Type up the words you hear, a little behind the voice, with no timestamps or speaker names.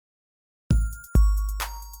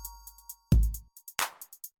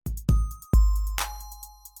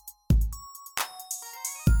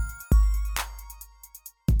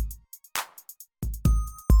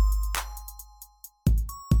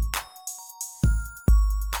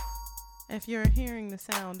If you're hearing the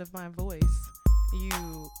sound of my voice,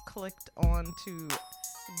 you clicked on to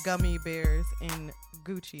Gummy Bears in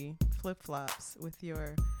Gucci flip-flops with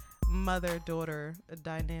your mother-daughter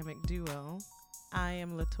dynamic duo. I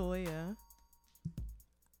am Latoya.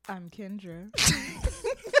 I'm Kendra.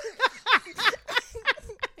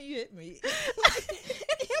 You hit me.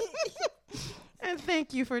 And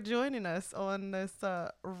thank you for joining us on this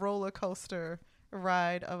roller coaster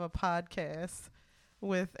ride of a podcast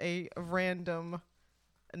with a random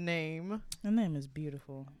name. The name is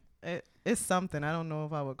beautiful. It's something. I don't know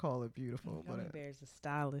if I would call it beautiful. Gummy Bears are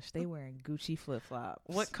stylish. They wearing Gucci flip-flops.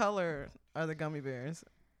 What color are the gummy bears?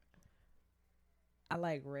 I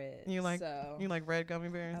like red. You like red gummy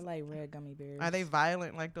bears? I like red gummy bears. Are they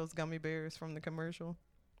violent like those gummy bears from the commercial?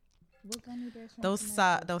 What gummy bears? From Those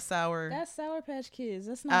sour. That's Sour Patch Kids.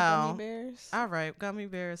 That's not Gummy Bears. All right, gummy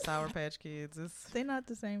bears, Sour Patch Kids. They're not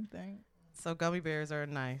the same thing. So gummy bears are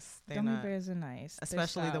nice. Gummy bears are nice,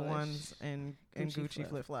 especially the ones in Gucci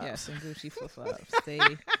flip flops. Yes, in Gucci flip flops. They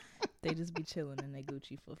just be chilling in their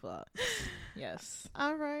Gucci flip flops. Yes.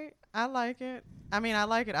 All right, I like it. I mean, I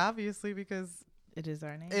like it obviously because it is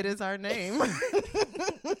our name. It is our name.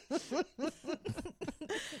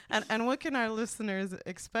 And what can our listeners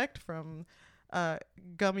expect from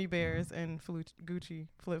Gummy Bears and Gucci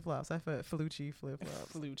flip-flops? I thought Flucci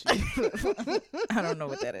flip-flops. Flucci. I don't know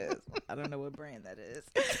what that is. I don't know what brand that is.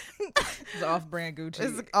 It's off-brand Gucci.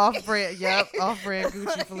 It's off-brand, yep. Off-brand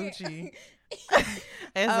Gucci Flucci.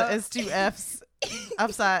 It's two F's.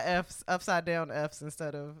 Upside down F's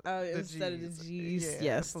instead of the G's. Yeah,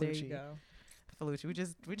 yes, Flucci. there you go. Flucci.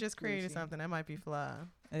 We just created Flucci. something that might be fly.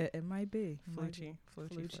 It might be. Flucci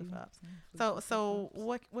flip-flops. Yeah, So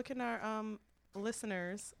what can our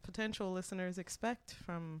potential listeners expect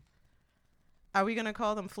from? Are we gonna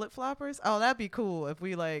call them flip-floppers? Oh, that'd be cool if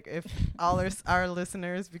all our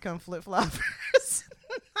listeners become flip-floppers.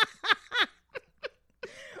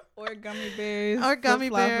 Or gummy bears. Or gummy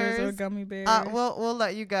bears. Or gummy bears. We'll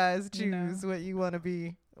let you guys choose what you want to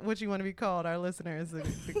be. What you want to be called, our listeners,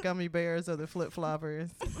 the gummy bears or the flip-floppers.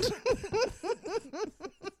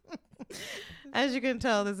 As you can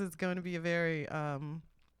tell, this is going to be a very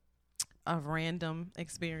a random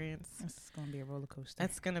experience. It's going to be a roller coaster.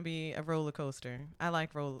 It's going to be a roller coaster. I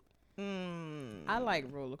like roller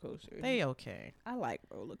coasters. They okay. I like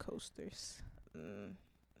roller coasters.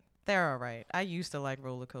 They're all right. I used to like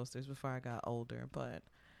roller coasters before I got older, but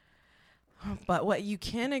what you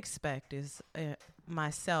can expect is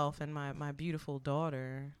myself and my beautiful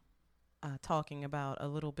daughter talking about a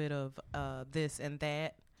little bit of this and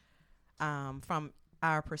that from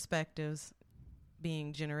our perspectives,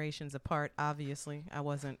 being generations apart. Obviously, I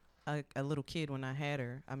wasn't a little kid when I had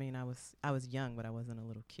her. I mean, I was young, but I wasn't a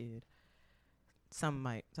little kid. Some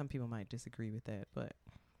people might disagree with that, but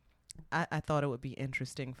I thought it would be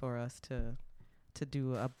interesting for us to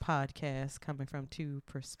do a podcast coming from two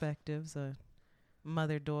perspectives, a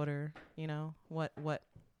mother-daughter, what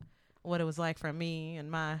it was like for me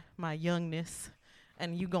and my youngness,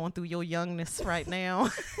 and you going through your youngness right now.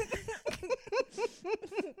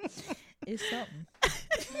 It's something.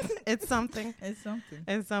 It's something. It's something.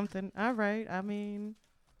 It's something. All right. I mean,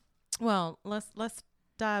 well, let's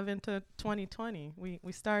dive into 2020. We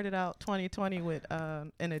started out 2020 with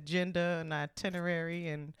an agenda, an itinerary,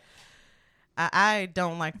 and I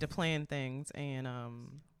don't like to plan things, and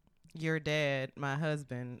your dad, my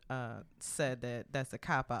husband, said that that's a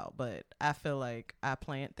cop-out, but I feel like I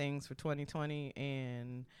planned things for 2020,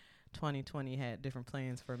 and 2020 had different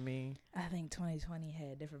plans for me. I think 2020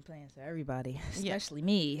 had different plans for everybody, especially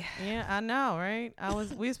me. Yeah, I know, right?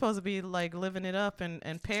 We were supposed to be like living it up in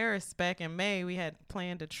Paris back in May. We had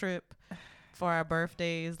planned a trip for our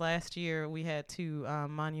birthdays. Last year, we had two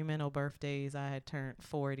monumental birthdays. I had turned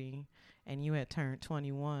 40. And you had turned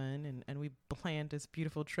 21, and we planned this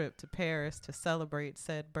beautiful trip to Paris to celebrate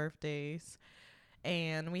said birthdays.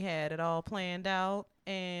 And we had it all planned out,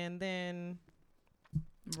 and then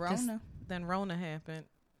Rona happened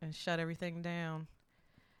and shut everything down.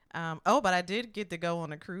 But I did get to go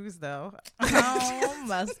on a cruise, though. Oh,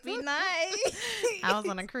 must be nice. I was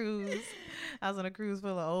on a cruise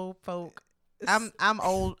full of old folk. I'm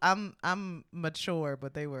old. I'm mature,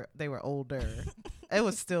 but they were older. It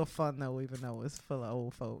was still fun though, even though it was full of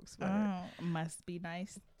old folks. Must be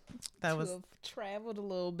nice. That was have traveled a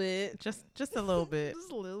little bit, just a little bit,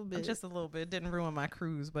 just a little bit. It didn't ruin my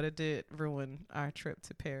cruise, but it did ruin our trip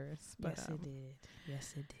to Paris. But,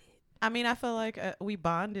 Yes, it did. I mean, I feel like we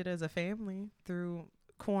bonded as a family through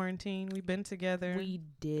quarantine. We've been together. We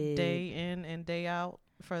did, day in and day out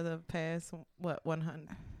for the past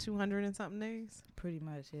 200 and something days. Pretty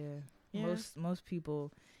much, yeah. Most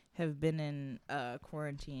people have been in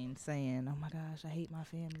quarantine saying, "Oh my gosh, I hate my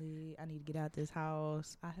family. I need to get out this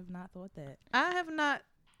house." I have not thought that. I have not.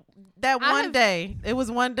 That one day, it was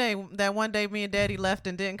one day. That one day, me and Daddy left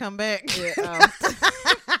and didn't come back. Yeah,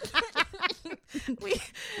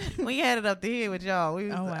 we had it up to here with y'all. We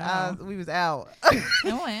was we was out.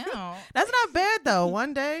 Oh wow, that's not bad though.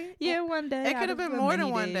 One day, yeah, one day. It could have been more than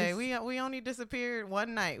one day. We only disappeared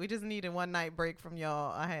one night. We just needed one night break from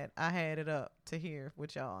y'all. I had it up to here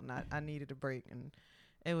with y'all. I needed a break, and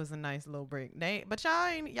it was a nice little break. But y'all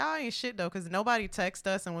ain't shit though, because nobody texted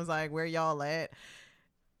us and was like, "Where y'all at?"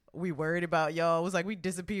 We worried about y'all. It was like we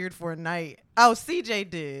disappeared for a night. Oh, CJ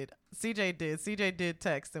did. CJ did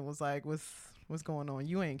text and was like, "What's going on?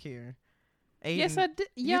 You ain't here." Aiden, yes, I did.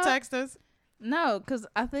 You text us? No, because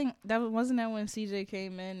I think wasn't that when CJ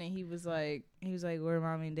came in and he was like, "Where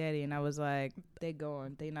mommy and daddy?" And I was like, "They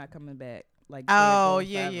going. They not coming back." Like, oh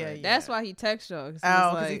yeah. That's why he texted y'all.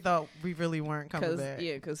 Because he thought we really weren't coming back.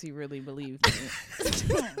 Yeah, because he really believed me.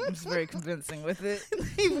 I was very convincing with it.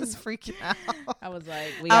 He was freaking out. I was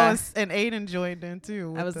like, and Aiden joined in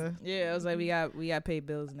too. I was like, we got paid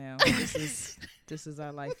bills now. This is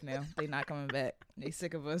our life now. They not coming back. They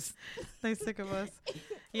sick of us.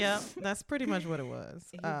 Yeah, that's pretty much what it was.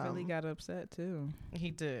 He really got upset too.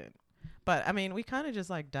 He did. But I mean, we kind of just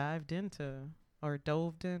like dived in.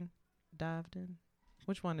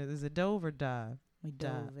 Which one is it? Dove or dive? We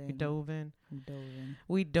dove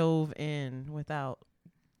in without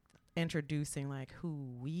introducing like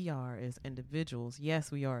who we are as individuals.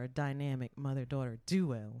 Yes, we are a dynamic mother-daughter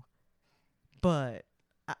duo, but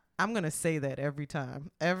I'm gonna say that every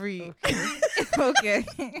time, every okay.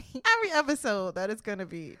 every episode that it's gonna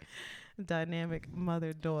be dynamic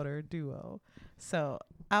mother-daughter duo. So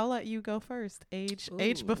I'll let you go first. Age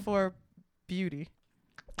before beauty.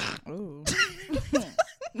 Ooh.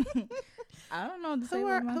 I don't know what to say. Who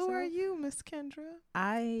are you, Miss Kendra?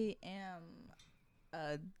 I am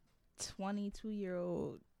a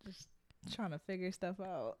 22-year-old just trying to figure stuff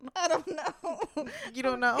out. I don't know. You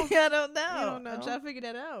don't know? I don't know. You don't know? I'm trying to figure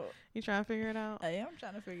that out. You trying to figure it out? I am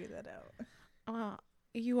trying to figure that out.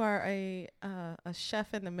 You are a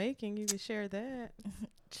chef in the making. You can share that.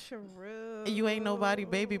 True. You ain't nobody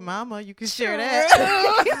baby mama. You can share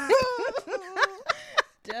that.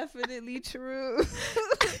 Definitely true.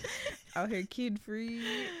 Out here kid free.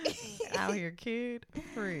 Out here kid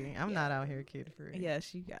free. I'm not out here kid free.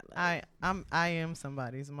 Yes, you got like I am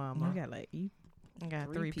somebody's mama. You got like I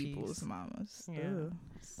got three people's mamas. Yeah. Ugh.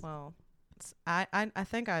 Well, I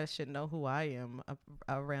think I should know who I am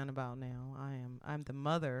around about now. I'm the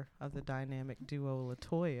mother of the dynamic duo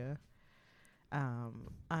LaToya.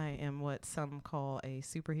 I am what some call a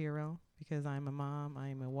superhero because I'm a mom. I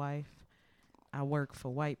am a wife. I work for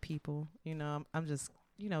white people. You know, I'm just,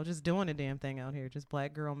 just doing the damn thing out here. Just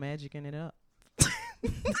black girl magicking it up.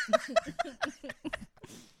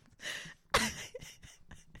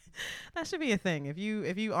 That should be a thing. If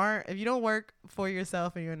you don't work for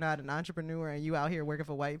yourself and you're not an entrepreneur and you out here working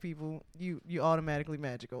for white people, you automatically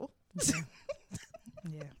magical.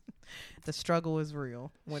 Yeah. The struggle is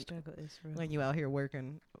real. When you out here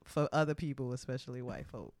working for other people, especially white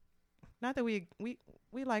folk. Not that we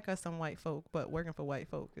like us some white folk, but working for white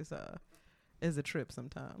folk is a trip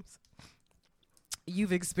sometimes.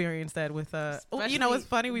 You've experienced that with it's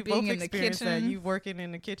funny, we both experienced that. You working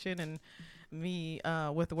in the kitchen and me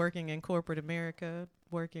with working in corporate America.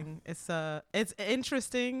 It's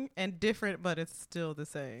interesting and different, but it's still the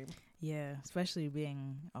same. Yeah, especially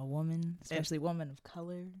being a woman, especially woman of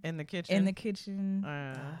color in the kitchen.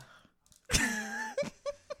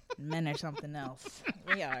 Men are something else.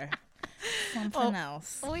 We are something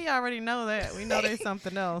else. We already know that. We know there's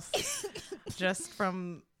something else. Just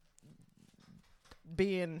from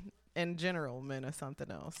being in general, men are something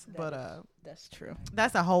else. That's true.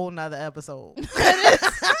 That's a whole nother episode. That is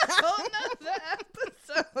a whole nother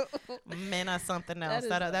episode. Men are something else.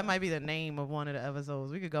 That might be the name of one of the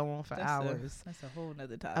episodes. We could go on for hours. That's a whole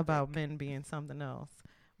nother topic about men being something else.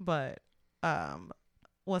 But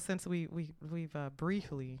well, since we've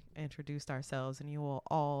briefly introduced ourselves, and you will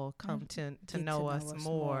all come to know us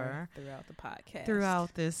more throughout the podcast,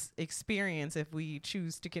 throughout this experience, if we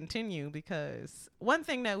choose to continue, because one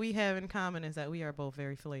thing that we have in common is that we are both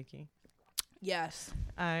very flaky. Yes.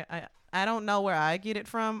 I don't know where I get it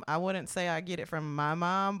from. I wouldn't say I get it from my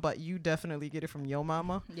mom, but you definitely get it from your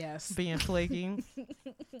mama. Yes. Being flaky.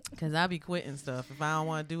 Because I be quitting stuff. If I don't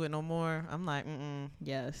want to do it no more, I'm like,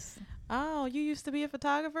 Yes. Oh, you used to be a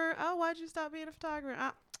photographer? Oh, why'd you stop being a photographer?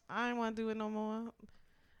 I didn't want to do it no more.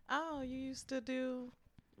 Oh, you used to do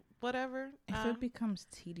whatever. If it becomes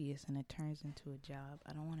tedious and it turns into a job,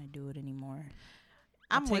 I don't want to do it anymore.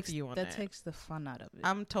 I'm with you on that. That takes the fun out of it.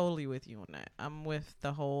 I'm totally with you on that. I'm with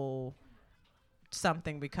the whole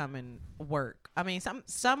something becoming work. I mean,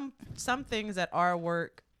 some things that are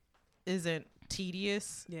work isn't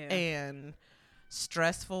tedious and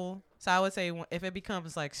stressful. So I would say if it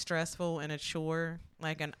becomes like stressful and a chore,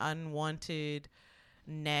 like an unwanted,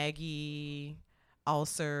 naggy,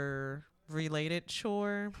 ulcer related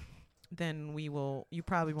chore, then you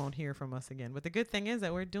probably won't hear from us again. But the good thing is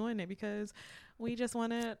that we're doing it because we just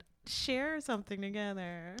want to share something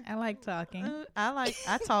together. I like talking. I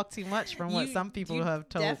talk too much from what some people have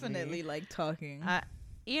told me. Definitely like talking.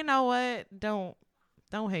 You know what? Don't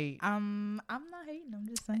hate. I'm not hating. I'm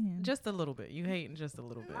just saying. Just a little bit. You hating just a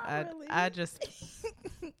little bit. Really. I just,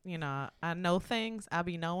 I know things I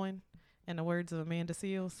be knowing, in the words of Amanda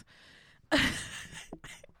Seals.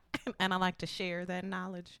 And I like to share that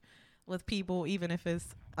knowledge with people, even if it's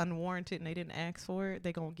unwarranted and they didn't ask for it.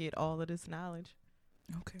 They gonna get all of this knowledge.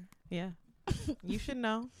 Okay. Yeah. You should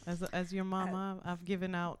know. As your mama, I've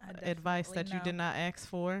given out advice that you did not ask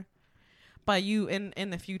for. But you in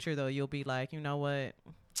the future though, you'll be like, you know what,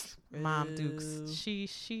 Mom Dukes, she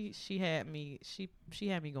had me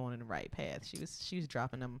going in the right path. She was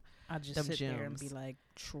dropping them. I just them sit gems. there and be like,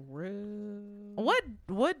 true.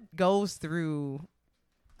 What goes through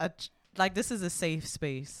like this is a safe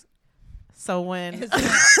space. So when isn't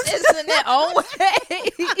it always?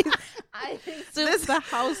 I think since the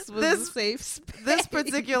house was a safe space. This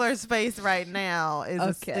particular space right now is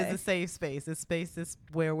a safe space. This space is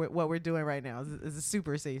where what we're doing right now is a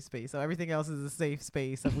super safe space. So everything else is a safe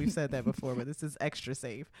space. And we've said that before, but this is extra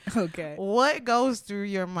safe. Okay. What goes through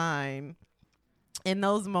your mind in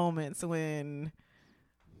those moments when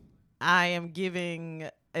I am giving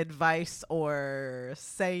advice or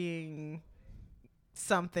saying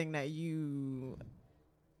something that you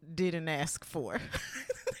didn't ask for?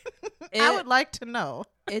 I would like to know.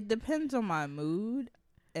 It depends on my mood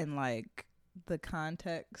and like the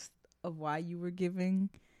context of why you were giving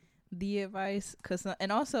the advice.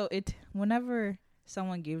 And also whenever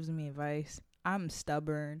someone gives me advice, I'm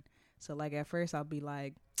stubborn. So like at first I'll be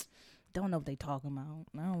like, don't know what they talking about.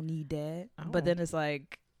 I don't need that. Oh. But then it's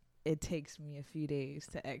like, it takes me a few days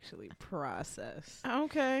to actually process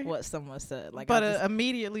what someone said. Like, but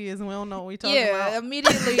immediately is we don't know what we talking about.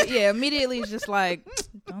 Immediately it's just like,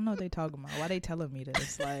 don't know what they talking about. Why they telling me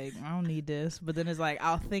this? Like, I don't need this. But then it's like,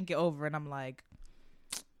 I'll think it over and I'm like,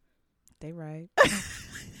 they right.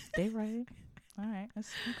 They right. All right,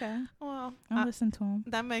 that's okay. Well, I'll listen to them.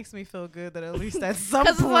 That makes me feel good that at least at some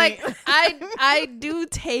point. Like, I do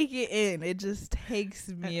take it in. It just takes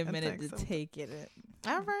me a minute to take it in.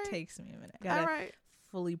 All right. It takes me a minute. Gotta all right.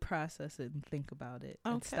 fully process it and think about it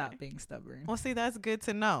and stop being stubborn. Well, see, that's good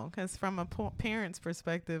to know because from a parent's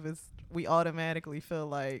perspective, we automatically feel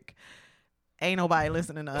like ain't nobody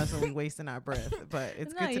listening to us and we wasting our breath. But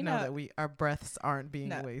it's good to know that our breaths aren't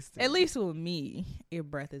being wasted. At least with me, your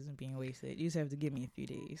breath isn't being wasted. You just have to give me a few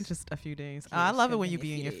days. Just a few days. I love it when you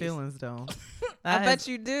be in your feelings, though. I bet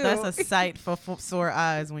you do. That's a sight for sore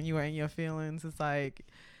eyes when you are in your feelings. It's like,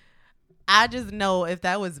 I just know if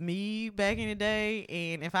that was me back in the day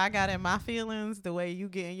and if I got in my feelings the way you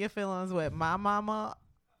get in your feelings with my mama,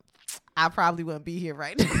 I probably wouldn't be here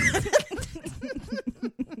right now.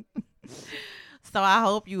 So I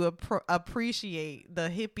hope you appreciate the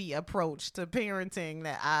hippie approach to parenting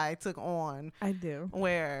that I took on. I do.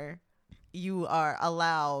 Where you are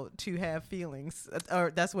allowed to have feelings.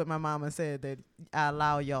 Or that's what my mama said, that I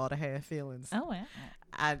allow y'all to have feelings. Oh,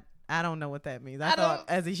 wow. I don't know what that means. I thought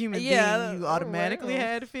as a human being, you automatically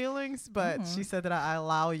had feelings, but she said that I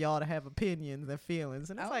allow y'all to have opinions and feelings.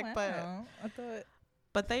 And it's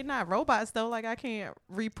but they not robots though. Like I can't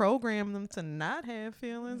reprogram them to not have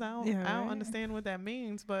feelings. I don't understand what that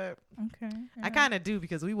means, but I kind of do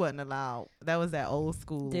because we wasn't allowed. That was that old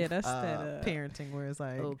school parenting where it's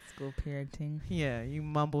like old school parenting. Yeah, you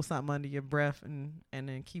mumble something under your breath and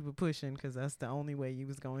then keep it pushing because that's the only way you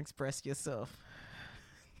was gonna express yourself.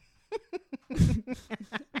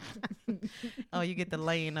 Oh, you get the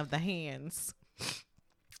laying of the hands,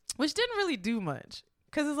 which didn't really do much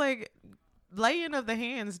because it's like laying of the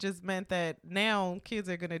hands just meant that now kids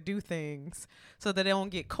are gonna do things so that they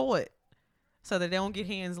don't get caught, so that they don't get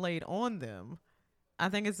hands laid on them. I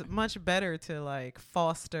think it's much better to like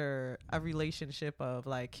foster a relationship of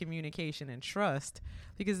like communication and trust,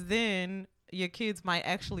 because then your kids might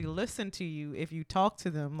actually listen to you if you talk to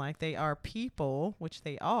them like they are people, which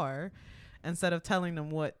they are, instead of telling them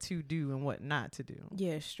what to do and what not to do.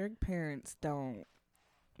 Yeah, strict parents don't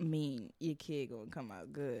mean your kid gonna come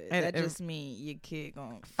out good. That just mean your kid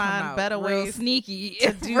gonna find come out better real ways sneaky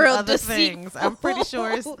to do real other deceitful. things. I'm pretty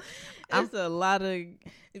sure it's a lot of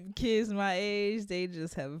kids my age. They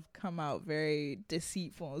just have come out very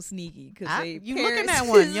deceitful and sneaky because you looking at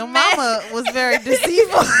one. Your mama was very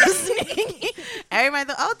deceitful and sneaky. Everybody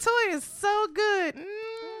thought, oh, Toy is so good.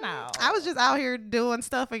 No, I was just out here doing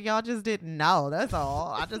stuff and y'all just didn't know. That's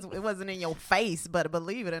all. It wasn't in your face, but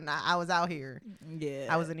believe it or not, I was out here. Yeah,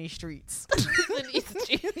 I was in these streets.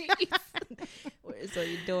 So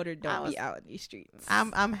your daughter don't be out in these streets.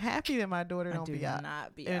 I'm happy that my daughter don't be out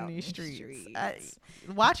in these streets.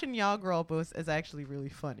 Watching y'all grow up is actually really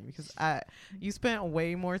funny because you spent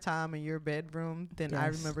way more time in your bedroom than I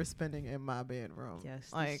remember spending in my bedroom. Yes,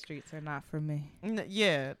 the streets are not for me.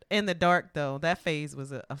 Yeah, in the dark though, that phase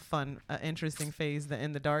was a fun, interesting phase. The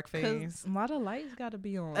in the dark phase. A lot of lights got to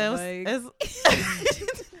be on.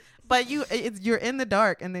 But you're in the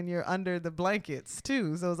dark and then you're under the blankets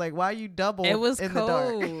too. So it's like, why you double it was in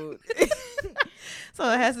cold. The dark? So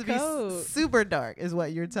it has to be super dark is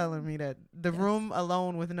what you're telling me, that the room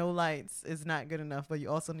alone with no lights is not good enough, but you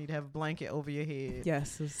also need to have a blanket over your head.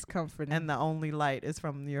 Yes, it's comforting. And the only light is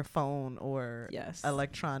from your phone or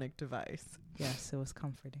electronic device. Yes, it was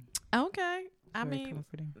comforting. Okay. I mean,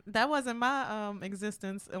 comforting. That wasn't my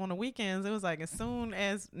existence on the weekends. It was like as soon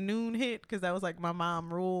as noon hit, because that was like my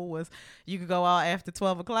mom rule was you could go out after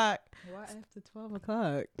 12 o'clock. Why after 12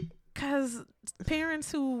 o'clock? Because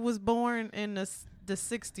parents who was born in the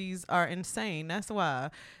 60s are insane. That's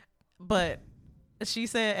why. But she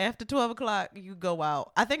said after 12 o'clock you go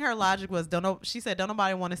out. I think her logic was she said don't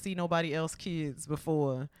nobody want to see nobody else kids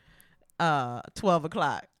before 12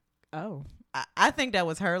 o'clock. Oh. I think that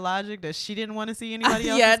was her logic, that she didn't want to see anybody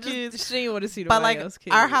else's kids. She didn't want to see nobody else's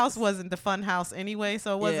kids. Our house wasn't the fun house anyway,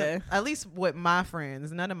 so it wasn't, at least with my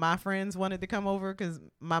friends. None of my friends wanted to come over because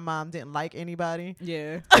my mom didn't like anybody.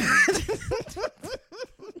 Yeah.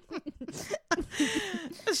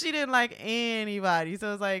 She didn't like anybody.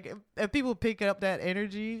 So it's like, if people pick up that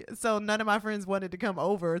energy, so none of my friends wanted to come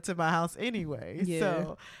over to my house anyway. Yeah.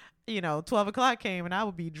 So 12 o'clock came and I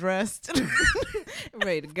would be dressed.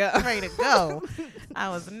 Ready to go. Ready to go. I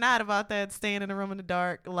was not about that staying in a room in the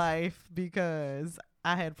dark life, because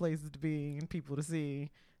I had places to be and people to see,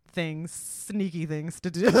 sneaky things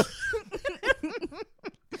to do.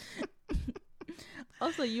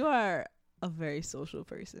 Also, you are a very social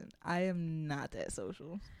person. I am not that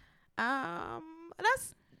social.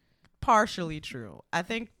 That's partially true. I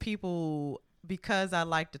think people, because I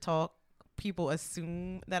like to talk, people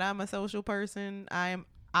assume that I'm a social person.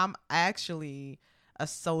 I'm actually a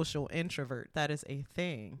social introvert. That is a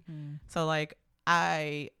thing. So like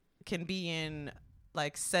I can be in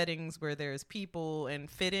like settings where there's people and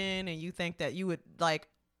fit in, and you think that you would, like,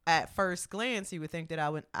 at first glance you would think that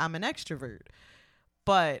I'm an extrovert,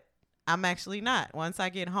 but I'm actually not. Once I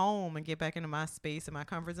get home and get back into my space and my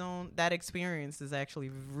comfort zone, that experience is actually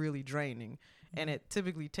really draining. And it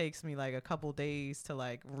typically takes me like a couple days to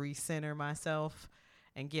like recenter myself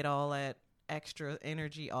and get all that extra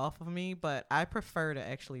energy off of me. But I prefer to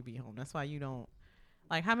actually be home. That's why you don't,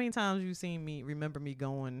 like, how many times you seen me remember me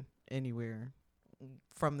going anywhere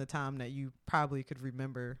from the time that you probably could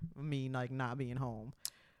remember me like not being home?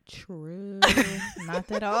 True. Not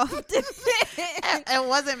that often. It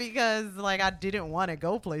wasn't because like I didn't want to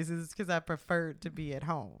go places, because I preferred to be at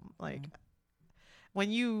home. Like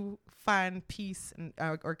when you find peace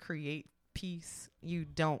or create peace, you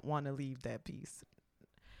don't want to leave that peace.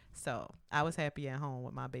 So I was happy at home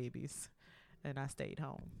with my babies, and I stayed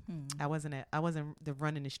home. I wasn't the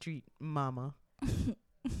running the street mama.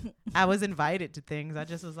 I was invited to things. I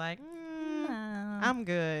just was like, I'm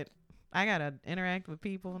good. I gotta interact with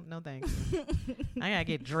people. No thanks. I gotta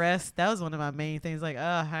get dressed. That was one of my main things. Like,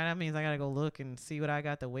 that means I gotta go look and see what I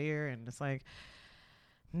got to wear. And it's like,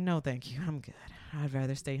 no, thank you. I'm good. I'd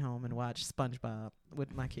rather stay home and watch SpongeBob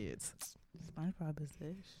with my kids. SpongeBob is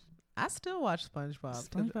ish. I still watch SpongeBob.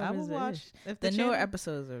 SpongeBob I will watch if the newer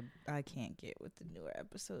episodes are. I can't get with the newer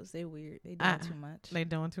episodes. They weird. They doing too much. They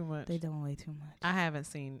doing too much. They doing way too much. I haven't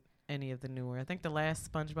seen any of the newer. I think the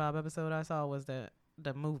last SpongeBob episode I saw was the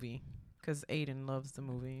movie, because Aiden loves the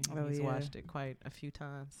movie. He's watched it quite a few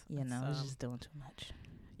times. Yeah, no, it's just doing too much.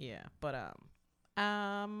 Yeah, but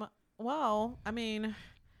well, I mean,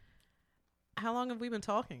 how long have we been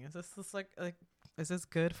talking? Is this like is this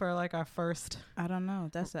good for like our first? I don't know.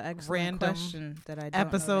 That's an excellent question that I don't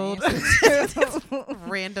episode. Know the answer to.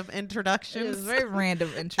 Random introductions. It was a very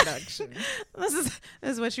random introduction. This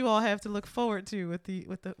is what you all have to look forward to with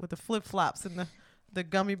the flip flops and the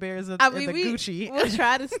gummy bears and the Gucci. We'll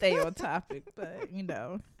try to stay on topic, but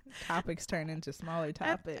topics turn into smaller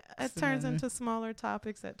topics. It turns into smaller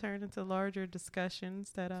topics that turn into larger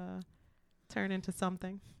discussions that turn into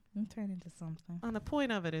something. And the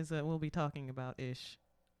point of it is that we'll be talking about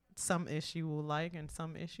some ish you will like and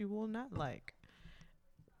some ish you will not like.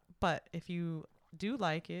 But if you do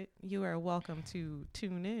like it, you are welcome to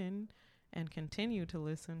tune in and continue to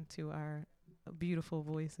listen to our beautiful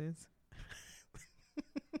voices.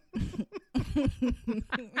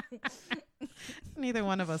 Neither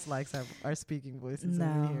one of us likes our speaking voices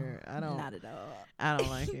over here. Not at all. I don't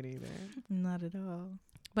like it either. Not at all.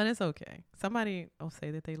 But it's okay. Somebody will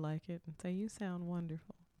say that they like it and say, you sound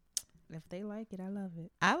wonderful. If they like it, I love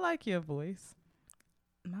it. I like your voice.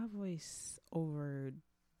 My voice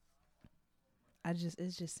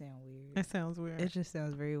it just sounds weird. It sounds weird. It just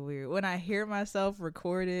sounds very weird. When I hear myself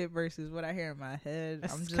recorded versus what I hear in my head,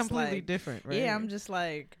 it's I'm just completely different, right? Yeah, I'm just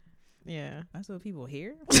like, yeah. That's what people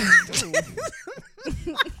hear? Oh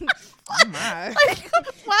my.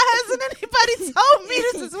 Why hasn't anybody told me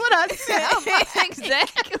this is what I sound like?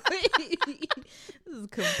 Exactly. This is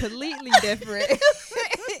completely different.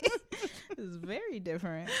 This is very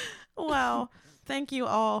different. Wow. Thank you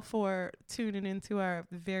all for tuning into our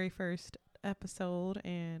very first episode,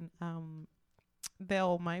 and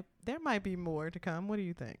there might be more to come. What do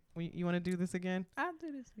you think? You want to do this again? I'll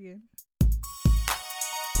do this again.